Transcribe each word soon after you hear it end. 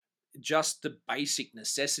just the basic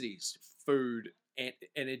necessities, food,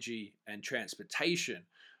 energy, and transportation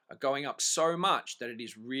are going up so much that it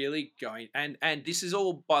is really going, and this is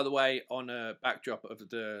all, by the way, on a backdrop of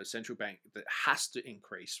the central bank that has to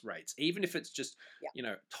increase rates, even if it's just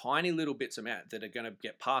tiny little bits amount that are going to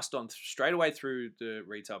get passed on straight away through the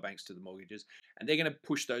retail banks to the mortgages, and they're going to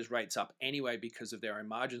push those rates up anyway because of their own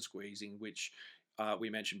margin squeezing, which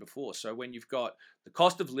we mentioned before. So when you've got the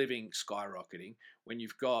cost of living skyrocketing, when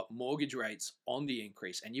you've got mortgage rates on the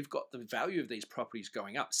increase, and you've got the value of these properties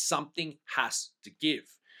going up, something has to give.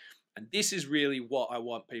 And this is really what I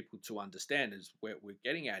want people to understand, is where we're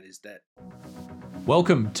getting at, is that.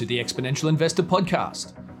 Welcome to the Exponential Investor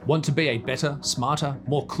Podcast. Want to be a better, smarter,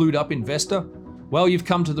 more clued up investor? Well, you've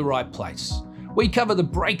come to the right place. We cover the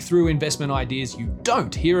breakthrough investment ideas you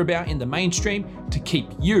don't hear about in the mainstream to keep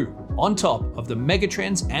you on top of the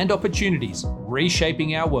megatrends and opportunities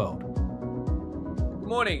reshaping our world. Good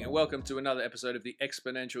morning and welcome to another episode of the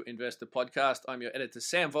Exponential Investor Podcast. I'm your editor,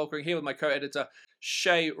 Sam Volkering, here with my co-editor,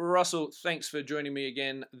 Shay Russell. Thanks for joining me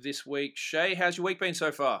again this week. Shay, how's your week been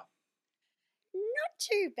so far? Not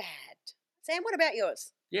too bad. Sam, what about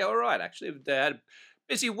yours? Yeah, all right, actually. I had a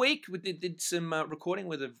busy week. We did some recording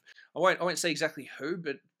with I won't say exactly who,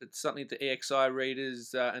 but it's something that EXI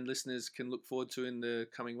readers and listeners can look forward to in the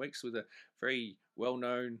coming weeks, with a very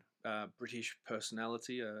well-known British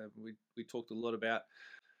personality. We talked a lot about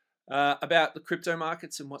the crypto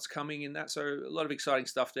markets and what's coming in that. So a lot of exciting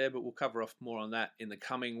stuff there, but we'll cover off more on that in the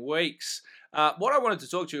coming weeks. What I wanted to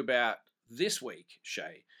talk to you about this week,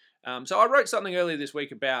 Shay. So I wrote something earlier this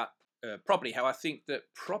week about property, how I think that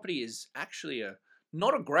property is actually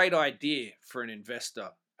not a great idea for an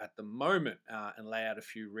investor at the moment, and lay out a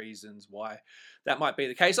few reasons why that might be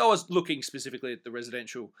the case. I was looking specifically at the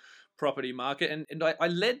residential property market, and I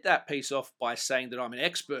led that piece off by saying that I'm an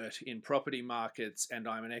expert in property markets, and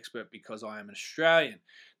I'm an expert because I am an Australian.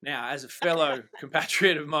 Now, as a fellow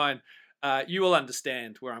compatriot of mine, you will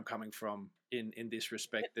understand where I'm coming from in this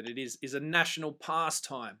respect, that it is a national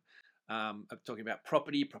pastime. I'm talking about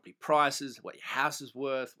property prices, what your house is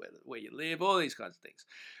worth, where you live, all these kinds of things.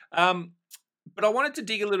 But I wanted to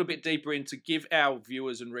dig a little bit deeper in to give our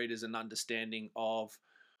viewers and readers an understanding of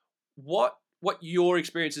what your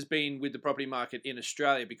experience has been with the property market in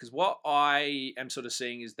Australia, because what I am sort of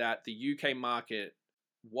seeing is that the UK market,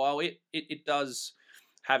 while it does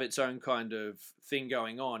have its own kind of thing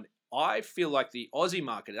going on, I feel like the Aussie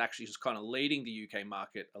market actually is kind of leading the UK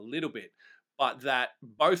market a little bit, but that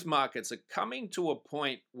both markets are coming to a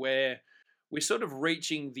point where we're sort of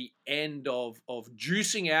reaching the end of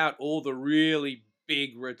juicing out all the really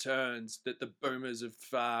big returns that the boomers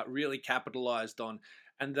have really capitalized on,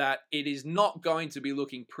 and that it is not going to be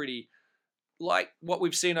looking pretty like what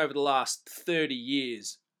we've seen over the last 30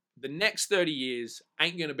 years. The next 30 years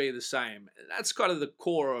ain't going to be the same. That's kind of the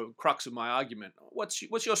core or crux of my argument. What's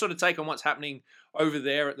your sort of take on what's happening over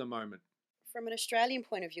there at the moment? From an Australian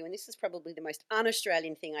point of view, and this is probably the most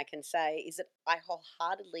un-Australian thing I can say, is that I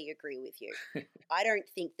wholeheartedly agree with you. I don't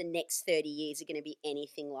think the next 30 years are going to be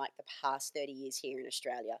anything like the past 30 years here in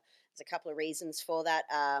Australia. There's a couple of reasons for that.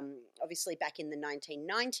 Obviously, back in the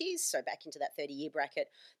 1990s, so back into that 30-year bracket,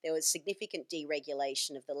 there was significant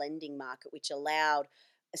deregulation of the lending market, which allowed,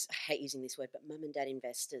 I hate using this word, but mum and dad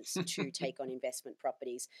investors to take on investment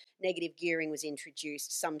properties. Negative gearing was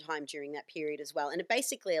introduced sometime during that period as well, and it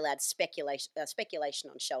basically allowed speculation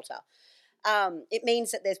on shelter. It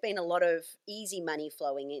means that there's been a lot of easy money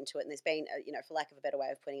flowing into it, and there's been, for lack of a better way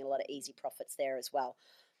of putting it, a lot of easy profits there as well.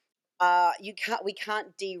 We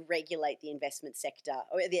can't deregulate the investment sector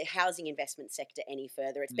or the housing investment sector any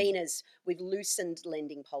further. It's been as we've loosened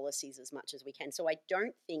lending policies as much as we can. So I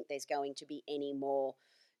don't think there's going to be any more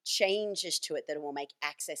changes to it that will make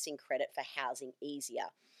accessing credit for housing easier.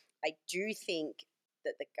 I do think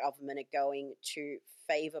that the government are going to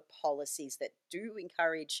favour policies that do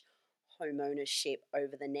encourage home ownership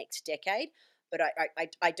over the next decade. But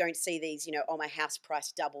I don't see these, my house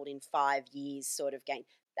price doubled in 5 years sort of gain.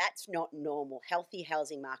 That's not normal. Healthy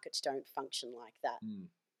housing markets don't function like that.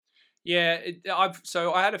 Yeah,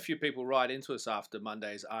 I had a few people write into us after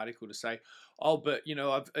Monday's article to say, but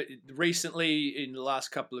I've recently in the last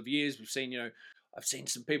couple of years we've seen, I've seen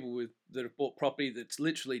some people that have bought property that's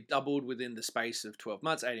literally doubled within the space of 12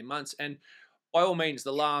 months, 18 months, and by all means,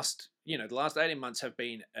 the last 18 months have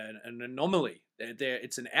been an anomaly.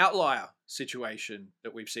 It's an outlier situation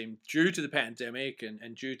that we've seen due to the pandemic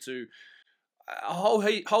and due to a whole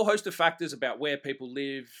host of factors about where people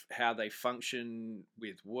live, how they function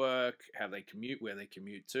with work, how they commute, where they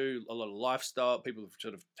commute to, a lot of lifestyle. People have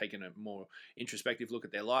sort of taken a more introspective look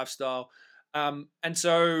at their lifestyle. And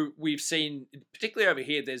so we've seen, particularly over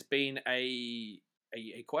here, there's been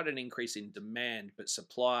quite an increase in demand, but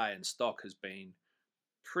supply and stock has been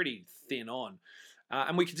pretty thin on.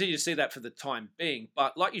 And we continue to see that for the time being.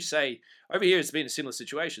 But like you say, over here it's been a similar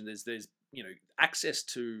situation. There's access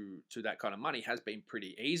to that kind of money has been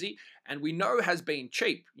pretty easy, and we know has been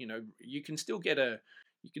cheap. You can still get a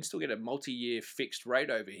multi-year fixed rate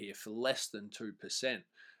over here for less than 2%,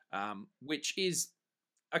 which is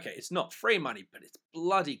okay. It's not free money, but it's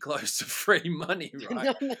bloody close to free money,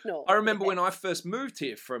 right? Phenomenal. I remember Yeah. when I first moved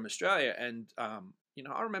here from Australia, and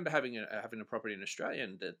I remember having a property in Australia,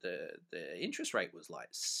 and the interest rate was like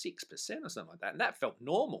 6% or something like that, and that felt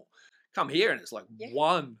normal. Come here, and it's like Yeah.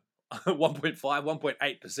 1.5,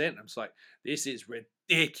 1.8%. I'm just like, this is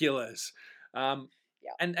ridiculous. Um,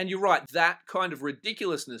 Yeah. and you're right, that kind of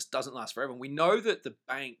ridiculousness doesn't last forever. And we know that the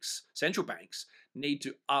central banks, need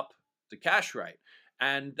to up the cash rate,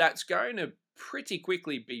 and that's going to pretty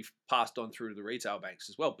quickly be passed on through to the retail banks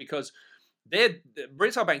as well, because the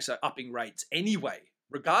retail banks are upping rates anyway,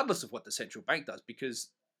 regardless of what the central bank does, because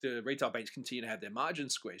the retail banks continue to have their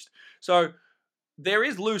margins squeezed. So there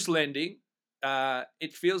is loose lending.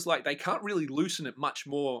 It feels like they can't really loosen it much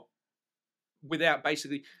more without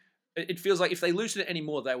basically. It feels like if they loosen it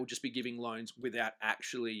anymore, they will just be giving loans without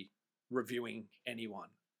actually reviewing anyone.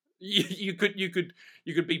 You could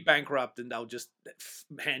be bankrupt and they'll just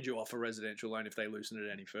hand you off a residential loan if they loosen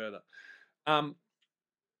it any further.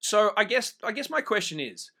 So I guess my question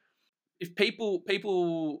is, if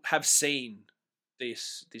people have seen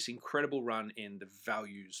this incredible run in the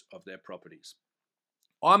values of their properties,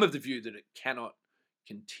 I'm of the view that it cannot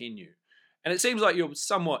continue. And it seems like you're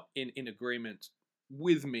somewhat in agreement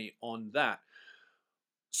with me on that.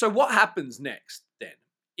 So what happens next then?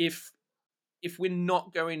 If we're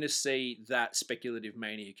not going to see that speculative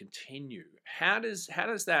mania continue, how does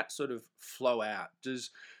that sort of flow out?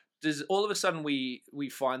 Does all of a sudden we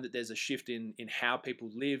find that there's a shift in how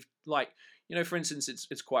people live? Like, for instance,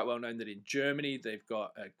 it's quite well known that in Germany they've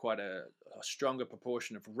got quite a stronger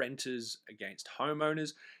proportion of renters against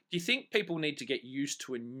homeowners. Do you think people need to get used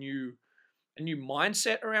to a new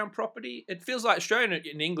mindset around property? It feels like Australia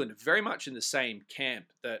and England are very much in the same camp,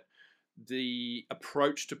 that the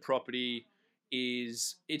approach to property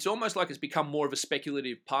it's almost like it's become more of a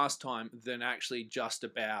speculative pastime than actually just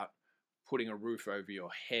about putting a roof over your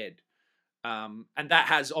head. And that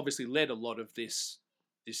has obviously led a lot of this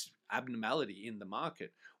abnormality in the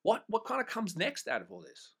market. What kind of comes next out of all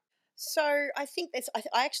this? So I think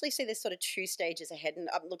I actually see there's sort of two stages ahead. And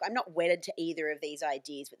look, I'm not wedded to either of these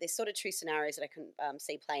ideas, but there's sort of two scenarios that I can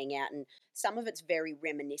see playing out. And some of it's very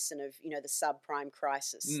reminiscent of, the subprime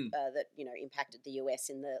crisis that, impacted the US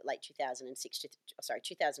in the late 2006 to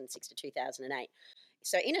 2008.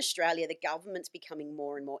 So in Australia, the government's becoming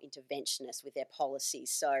more and more interventionist with their policies.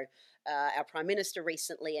 So our Prime Minister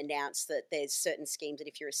recently announced that there's certain schemes that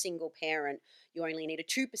if you're a single parent, you only need a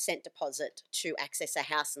 2% deposit to access a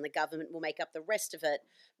house, and the government will make up the rest of it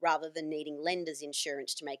rather than needing lenders'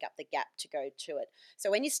 insurance to make up the gap to go to it. So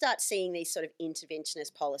when you start seeing these sort of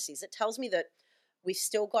interventionist policies, it tells me that we've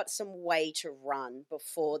still got some way to run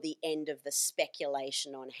before the end of the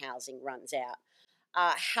speculation on housing runs out.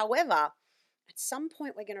 However, at some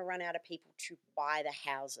point we're going to run out of people to buy the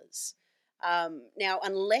houses. Now,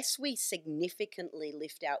 unless we significantly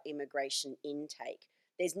lift our immigration intake,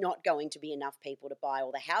 there's not going to be enough people to buy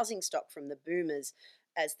all the housing stock from the boomers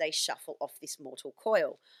as they shuffle off this mortal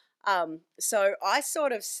coil. So I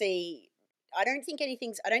sort of see, I don't think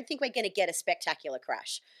we're going to get a spectacular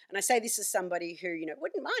crash. And I say this as somebody who,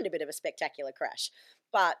 wouldn't mind a bit of a spectacular crash.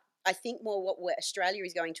 But I think more what Australia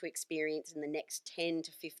is going to experience in the next 10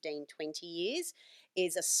 to 15, 20 years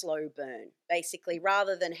is a slow burn. Basically,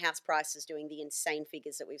 rather than house prices doing the insane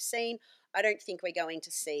figures that we've seen, I don't think we're going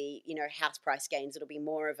to see, house price gains. It'll be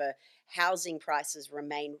more of a housing prices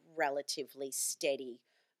remain relatively steady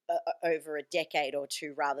over a decade or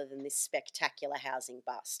two rather than this spectacular housing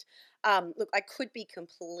bust. Look, I could be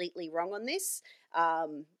completely wrong on this.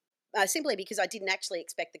 Simply because I didn't actually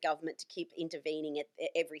expect the government to keep intervening at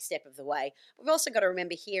every step of the way. We've also got to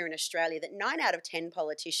remember here in Australia that 9 out of 10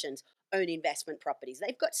 politicians own investment properties.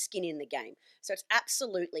 They've got skin in the game. So it's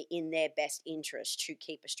absolutely in their best interest to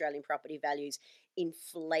keep Australian property values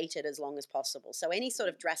inflated as long as possible. So any sort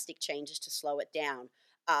of drastic changes to slow it down,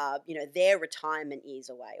 their retirement years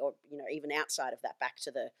away, or, even outside of that, back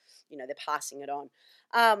to they're passing it on.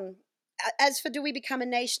 As for do we become a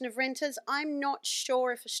nation of renters, I'm not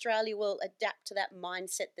sure if Australia will adapt to that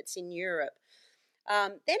mindset that's in Europe.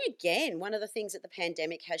 Then again, one of the things that the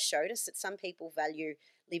pandemic has showed us that some people value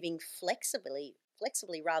living flexibly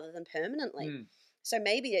rather than permanently. So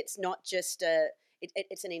maybe it's not just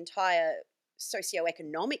it's an entire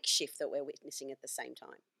socioeconomic shift that we're witnessing at the same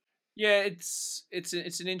time. Yeah, it's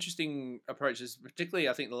an interesting approach. Particularly,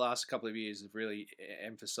 I think the last couple of years have really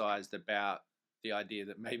emphasized about the idea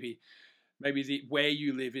that maybe the where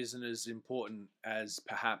you live isn't as important as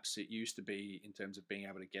perhaps it used to be in terms of being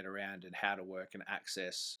able to get around and how to work and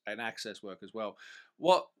access work as well.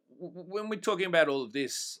 What when we're talking about all of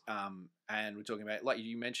this, and we're talking about, like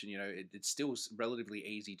you mentioned, it's still relatively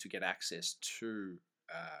easy to get access to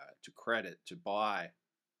credit to buy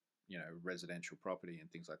residential property and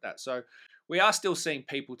things like that. So we are still seeing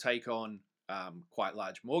people take on quite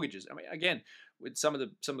large mortgages. I mean, again, with some of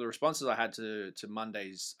the responses I had to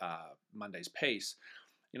Monday's piece,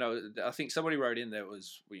 I think somebody wrote in that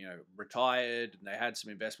was retired and they had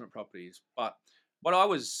some investment properties. But what I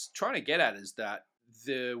was trying to get at is that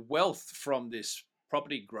the wealth from this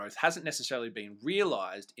property growth hasn't necessarily been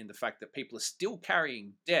realized in the fact that people are still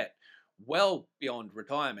carrying debt well beyond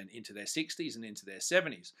retirement into their 60s and into their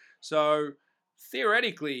 70s. So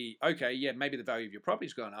theoretically, okay, yeah, maybe the value of your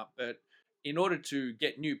property's gone up, but in order to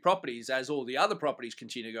get new properties, as all the other properties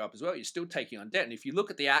continue to go up as well, you're still taking on debt. And if you look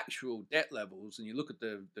at the actual debt levels and you look at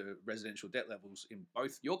the residential debt levels in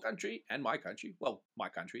both your country and my country, well, my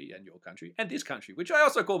country and your country and this country, which I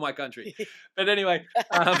also call my country. But anyway,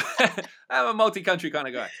 I'm a multi-country kind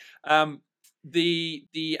of guy.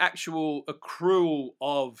 The actual accrual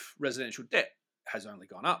of residential debt has only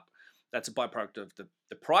gone up. That's a byproduct of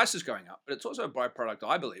the prices going up, but it's also a byproduct,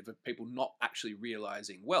 I believe, of people not actually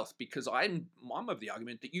realizing wealth, because I'm of the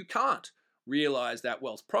argument that you can't realize that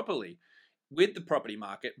wealth properly with the property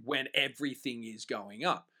market when everything is going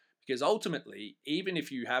up. Because ultimately, even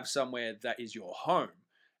if you have somewhere that is your home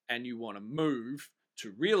and you want to move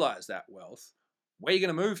to realize that wealth, where are you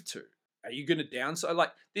going to move to? Are you going to downsize?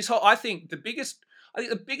 Like this whole, I think the biggest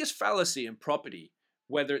fallacy in property,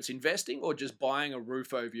 whether it's investing or just buying a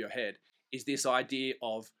roof over your head, is this idea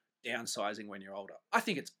of downsizing when you're older. I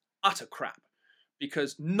think it's utter crap,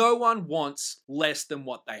 because no one wants less than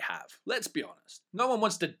what they have. Let's be honest. No one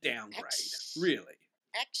wants to downgrade, really.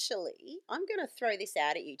 Actually, I'm going to throw this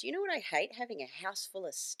out at you. Do you know what I hate? Having a house full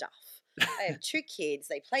of stuff. I have 2 kids.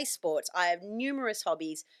 They play sports. I have numerous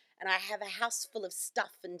hobbies, and I have a house full of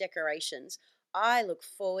stuff and decorations. I look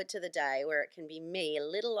forward to the day where it can be me, a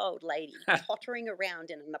little old lady, tottering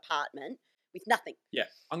around in an apartment with nothing. Yeah,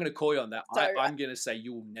 I'm going to call you on that. So, I'm going to say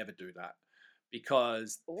you will never do that,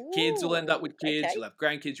 because kids will end up with kids. okay. You'll have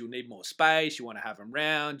grandkids. You'll need more space. You want to have them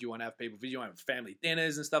round. You want to have people visit. You want to have family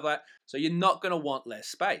dinners and stuff like that. So you're not going to want less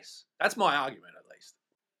space. That's my argument, at least.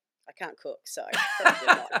 I can't cook, so probably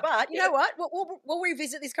not. But you know what? We'll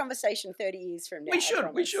revisit this conversation 30 years from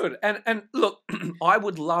now. We should. And look, I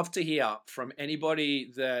would love to hear from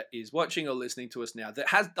anybody that is watching or listening to us now that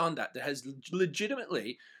has done that has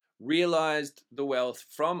legitimately realized the wealth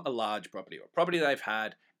from a large property or property they've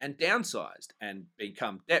had and downsized and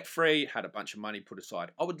become debt free, had a bunch of money put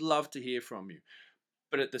aside. I would love to hear from you.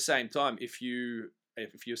 But at the same time, if you're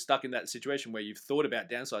stuck in that situation where you've thought about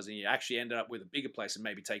downsizing, you actually ended up with a bigger place and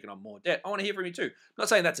maybe taking on more debt, I want to hear from you too. I'm not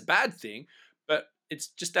saying that's a bad thing, but it's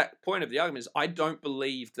just that point of the argument is I don't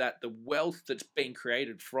believe that the wealth that's been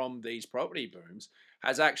created from these property booms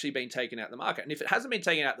has actually been taken out of the market. And if it hasn't been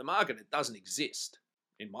taken out of the market, it doesn't exist,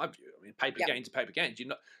 in my view. I mean, paper gains are paper gains.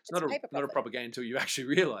 It's not a proper gain until you actually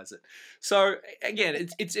realize it. So again,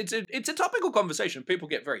 it's a topical conversation. People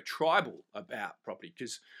get very tribal about property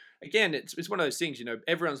because, again, it's one of those things,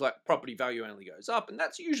 everyone's like property value only goes up. And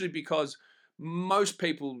that's usually because most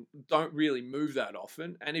people don't really move that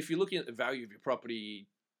often. And if you're looking at the value of your property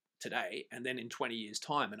today and then in 20 years'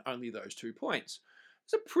 time and only those 2 points,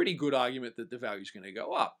 it's a pretty good argument that the value is going to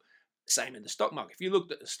go up. Same in the stock market. If you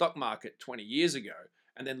looked at the stock market 20 years ago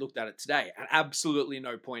and then looked at it today and absolutely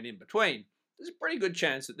no point in between, there's a pretty good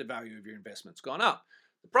chance that the value of your investment's gone up.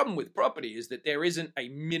 The problem with property is that there isn't a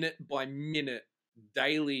minute by minute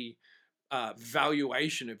daily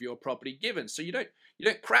valuation of your property given. So you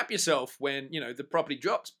don't crap yourself when the property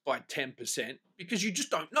drops by 10% because you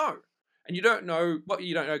just don't know. And you don't know what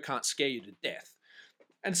you don't know can't scare you to death.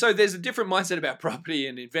 And so there's a different mindset about property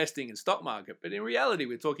and investing in stock market. But in reality,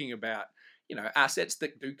 we're talking about assets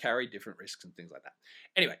that do carry different risks and things like that.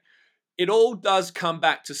 Anyway, it all does come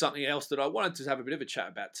back to something else that I wanted to have a bit of a chat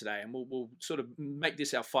about today, and we'll sort of make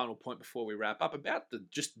this our final point before we wrap up, about the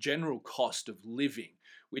just general cost of living,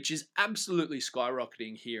 which is absolutely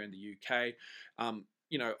skyrocketing here in the UK.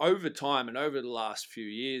 Over time and over the last few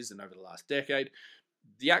years and over the last decade,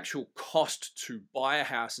 the actual cost to buy a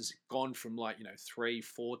house has gone from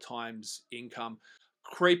 3-4 times income,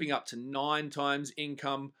 creeping up to 9 times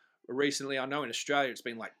income recently. I know in Australia it's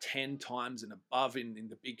been like 10 times and above in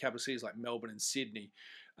the big capital cities like Melbourne and Sydney.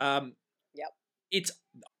 Um, Yep. it's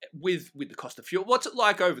with the cost of fuel. What's it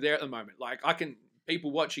like over there at the moment? Like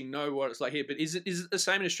people watching know what it's like here, but is it the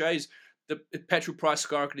same in Australia? Is the petrol price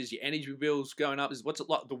skyrocketed? Is your energy bills going up? What's it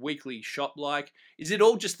like the weekly shop like? Is it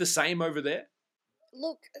all just the same over there?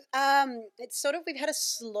 Look, it's sort of we've had a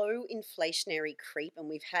slow inflationary creep and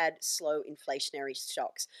we've had slow inflationary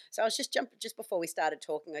shocks. So I was just before we started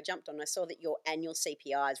talking, I jumped on and I saw that your annual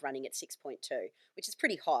CPI is running at 6.2, which is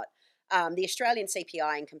pretty hot. The Australian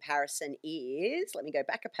CPI in comparison is, let me go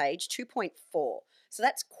back a page, 2.4. So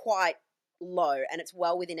that's quite low and it's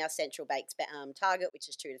well within our central bank's target, which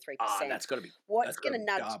is 2 to Ah, 3%. that's got to be What's going to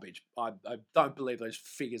nudge? garbage. I don't believe those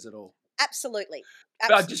figures at all. Absolutely.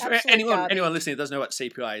 But just for Absolute anyone garbage. listening that doesn't know what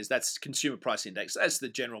CPI is, that's Consumer Price Index. That's the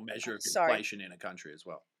general measure of Sorry. inflation in a country as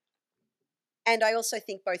well. And I also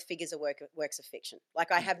think both figures are works of fiction.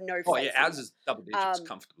 Like I have no faith Oh yeah, in ours them. is double digits Um,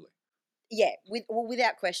 comfortably. yeah,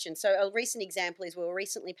 without question. So a recent example is we were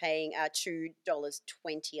recently paying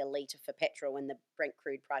 $2.20 a litre for petrol when the Brent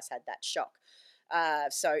crude price had that shock.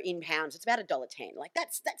 So in pounds, it's about $1.10. Like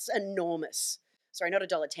that's enormous. Sorry, not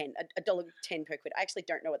 $1.10, $1.10 per quid. I actually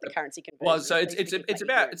don't know what the currency conversion Well, is. so Please forgive my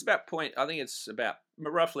ignorance. it's about point. I think it's about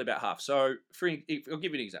roughly about half. So I'll give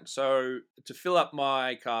you an example. So to fill up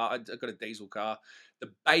my car, I've got a diesel car.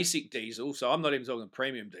 The basic diesel. So I'm not even talking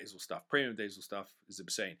premium diesel stuff. Premium diesel stuff is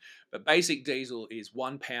obscene. But basic diesel is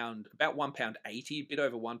 £1, about £1.80, a bit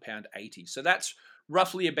over £1.80. So that's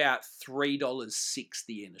roughly about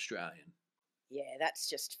 $3.60 in Australian. Yeah, that's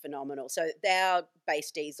just phenomenal. So our base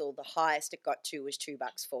diesel, the highest it got to was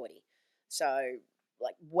 $2.40. So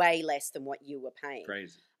like way less than what you were paying.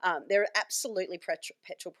 Crazy. There are absolutely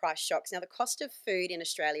petrol price shocks. Now the cost of food in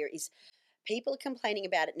Australia is people are complaining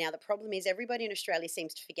about it now. The problem is everybody in Australia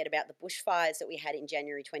seems to forget about the bushfires that we had in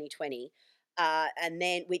January 2020. And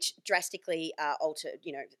then, which drastically altered,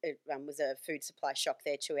 was a food supply shock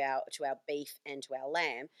there to our beef and to our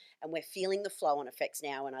lamb, and we're feeling the flow-on effects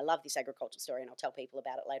now. And I love this agricultural story, and I'll tell people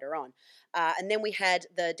about it later on. And then we had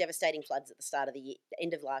the devastating floods at the start of the year, the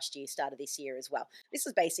end of last year, start of this year as well. This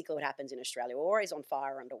is basically what happens in Australia. We're always on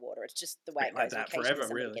fire underwater. It's just the way it Like goes. And that occasionally forever,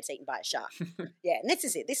 somebody really. gets eaten by a shark. Yeah, and this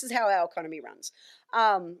is it. This is how our economy runs.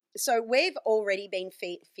 So we've already been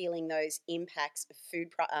feeling those impacts of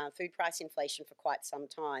food price inflation for quite some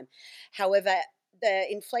time. However, the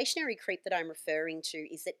inflationary creep that I'm referring to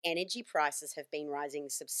is that energy prices have been rising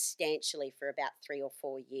substantially for about 3 or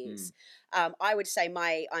 4 years. I would say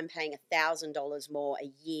I'm paying $1,000 more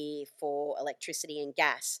a year for electricity and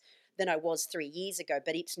gas than I was 3 years ago,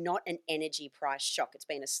 but it's not an energy price shock. It's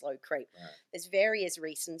been a slow creep. Right. There's various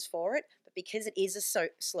reasons for it, but because it is a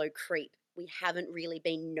slow creep, we haven't really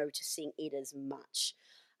been noticing it as much.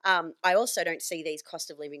 I also don't see these cost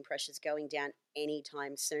of living pressures going down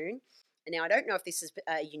anytime soon. And now I don't know if this is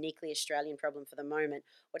a uniquely Australian problem for the moment.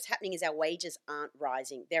 What's happening is our wages aren't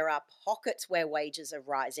rising. There are pockets where wages are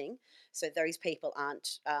rising, so those people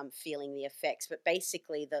aren't feeling the effects. But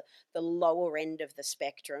basically, the lower end of the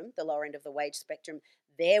spectrum, the lower end of the wage spectrum,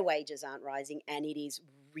 their wages aren't rising, and it is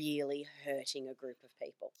really hurting a group of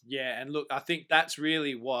people. Yeah, and look, I think that's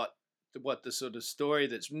really what the sort of story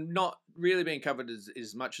that's not really being covered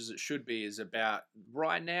as much as it should be is about.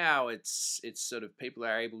 Right now, it's sort of people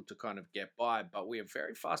are able to kind of get by, but we are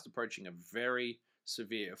very fast approaching a very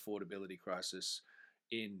severe affordability crisis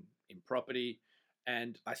in property,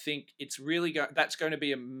 and I think it's really that's going to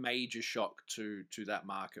be a major shock to that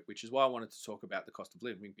market, which is why I wanted to talk about the cost of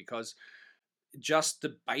living, because just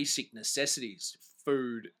the basic necessities,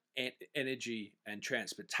 food, energy, and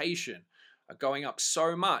transportation are going up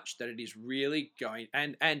so much that it is really going,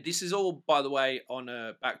 and this is all, by the way, on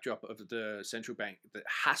a backdrop of the central bank that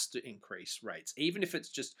has to increase rates, even if it's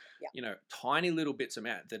just tiny little bits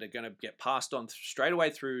amount that are going to get passed on straight away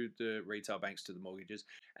through the retail banks to the mortgages,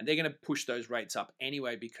 and they're going to push those rates up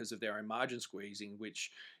anyway because of their own margin squeezing,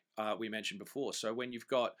 which we mentioned before. So when you've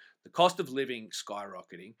got the cost of living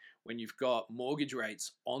skyrocketing, when you've got mortgage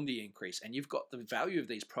rates on the increase, and you've got the value of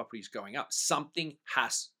these properties going up, something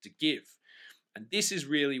has to give. And this is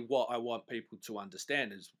really what I want people to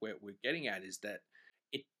understand, is where we're getting at, is that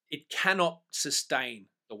it cannot sustain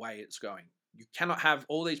the way it's going. You cannot have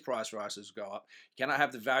all these price rises go up. You cannot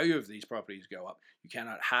have the value of these properties go up. You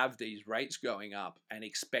cannot have these rates going up and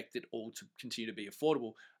expect it all to continue to be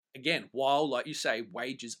affordable. Again, while, like you say,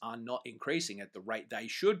 wages are not increasing at the rate they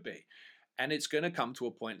should be. And it's going to come to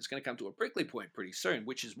a point, it's going to come to a prickly point pretty soon,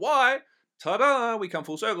 which is why, ta-da, we come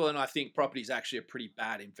full circle. And I think property is actually a pretty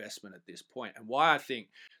bad investment at this point. And why I think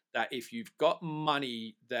that if you've got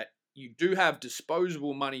money, that you do have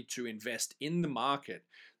disposable money to invest in the market,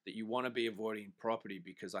 that you want to be avoiding property,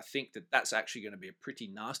 because I think that that's actually going to be a pretty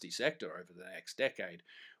nasty sector over the next decade.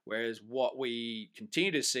 Whereas what we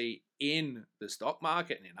continue to see in the stock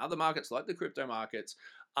market and in other markets like the crypto markets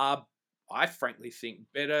are, I frankly think,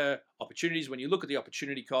 better opportunities when you look at the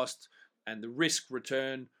opportunity cost and the risk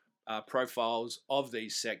return profiles of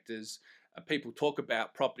these sectors. People talk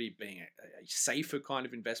about property being a safer kind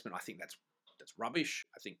of investment. I think that's rubbish.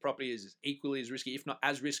 I think property is equally as risky, if not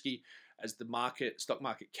as risky, as the stock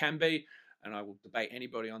market can be. And I will debate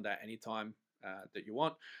anybody on that anytime that you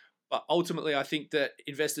want. But ultimately, I think that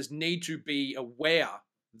investors need to be aware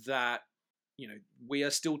that, we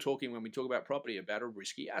are still talking, when we talk about property, about a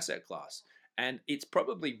risky asset class. And it's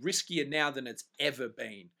probably riskier now than it's ever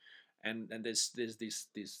been. And there's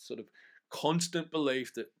this sort of constant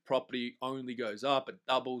belief that property only goes up, it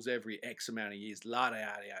doubles every X amount of years, yada,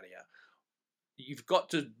 yada, yada. You've got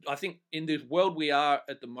to, I think, in this world we are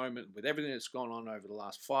at the moment, with everything that's gone on over the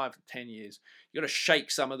last 5 to 10 years, you've got to shake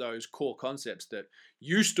some of those core concepts that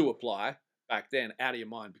used to apply back then out of your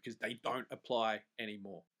mind, because they don't apply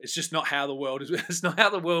anymore. It's just not how the world is. It's not how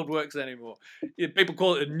the world works anymore. People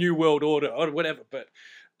call it a new world order or whatever, but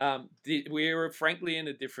we're frankly in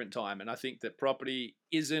a different time, and I think that property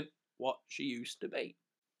isn't what she used to be.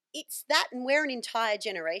 It's that, and we're an entire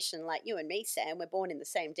generation like you and me, Sam. We're born in the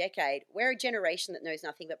same decade. We're a generation that knows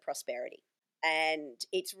nothing but prosperity. And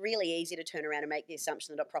it's really easy to turn around and make the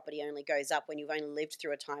assumption that property only goes up when you've only lived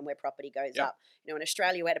through a time where property goes up. In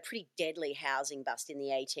Australia, we had a pretty deadly housing bust in the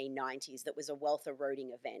 1890s that was a wealth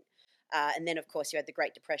eroding event. And then, of course, you had the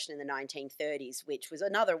Great Depression in the 1930s, which was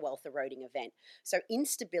another wealth eroding event. So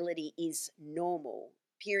instability is normal.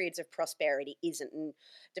 Periods of prosperity isn't. And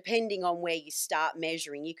depending on where you start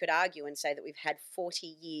measuring, you could argue and say that we've had 40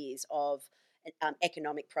 years of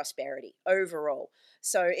economic prosperity overall.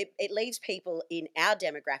 So it leaves people in our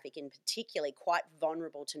demographic in particular quite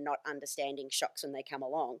vulnerable to not understanding shocks when they come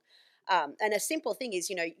along. And a simple thing is,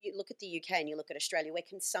 you look at the UK and you look at Australia, we're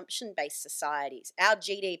consumption-based societies. Our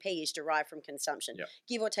GDP is derived from consumption,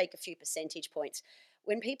 give or take a few percentage points.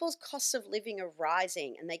 When people's costs of living are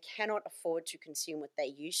rising and they cannot afford to consume what they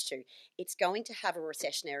used to, it's going to have a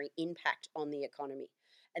recessionary impact on the economy.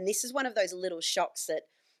 And this is one of those little shocks that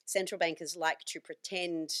central bankers like to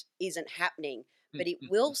pretend isn't happening, but it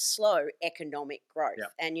will slow economic growth.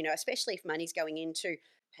 And, especially if money's going into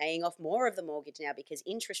paying off more of the mortgage now because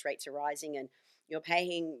interest rates are rising and you're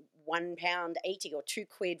paying £1.80 or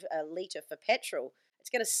 £2 a litre for petrol, it's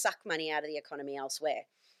going to suck money out of the economy elsewhere.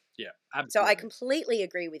 Yeah, absolutely. So I completely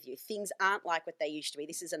agree with you. Things aren't like what they used to be.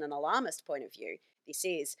 This isn't an alarmist point of view. This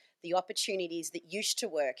is the opportunities that used to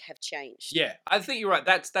work have changed. Yeah, I think you're right.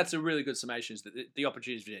 That's a really good summation, is that the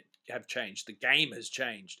opportunities have changed. The game has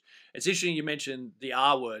changed. It's interesting you mentioned the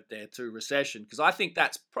R word there too, recession, because I think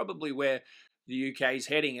that's probably where the UK is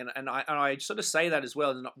heading. And I sort of say that as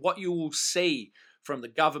well. And what you will see from the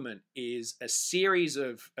government is a series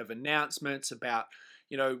of announcements about,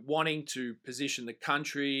 wanting to position the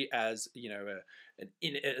country as,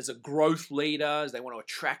 as a growth leader, as they want to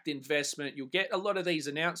attract investment. You'll get a lot of these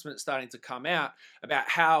announcements starting to come out about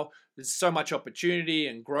how there's so much opportunity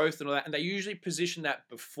and growth and all that. And they usually position that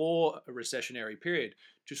before a recessionary period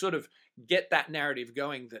to sort of get that narrative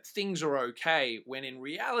going that things are okay, when in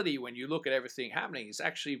reality, when you look at everything happening, it's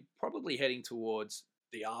actually probably heading towards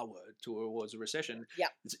the R word, towards a recession. Yeah.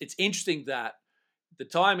 It's interesting that the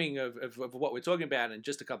timing of what we're talking about, and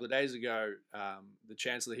just a couple of days ago, the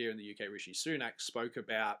Chancellor here in the UK, Rishi Sunak, spoke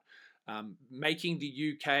about making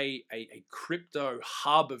the UK a crypto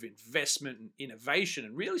hub of investment and innovation,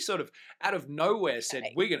 and really sort of out of nowhere said,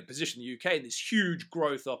 we're going to position the UK in this huge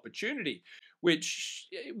growth opportunity, which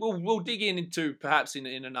we'll dig into perhaps in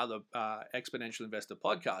another Exponential Investor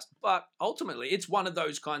podcast. But ultimately, it's one of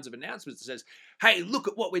those kinds of announcements that says, hey, look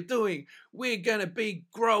at what we're doing. We're going to be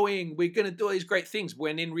growing. We're going to do all these great things.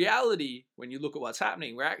 When in reality, when you look at what's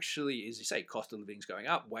happening, we're actually, as you say, cost of living is going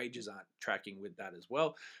up. Wages aren't tracking with that as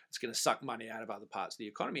well. It's going to suck money out of other parts of the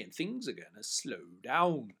economy, and things are going to slow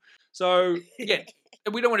down. So, again,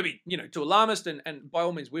 we don't want to be, too alarmist. And by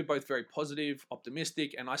all means, we're both very positive,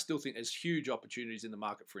 optimistic, and I still think there's huge opportunities in the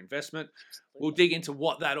market for investment. Absolutely. We'll dig into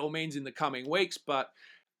what that all means in the coming weeks, but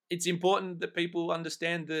it's important that people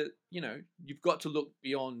understand that, you've got to look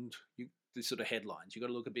beyond the sort of headlines. You've got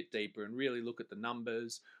to look a bit deeper and really look at the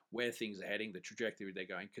numbers, where things are heading, the trajectory they're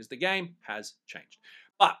going, because the game has changed.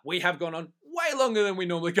 But we have gone on way longer than we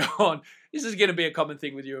normally go on. This is going to be a common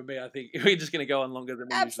thing with you and me, I think. We're just going to go on longer than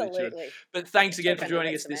we usually should. But thanks again for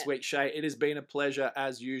joining us this week, Shay. It has been a pleasure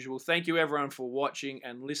as usual. Thank you, everyone, for watching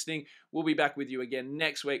and listening. We'll be back with you again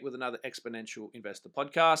next week with another Exponential Investor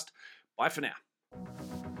podcast. Bye for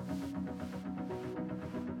now.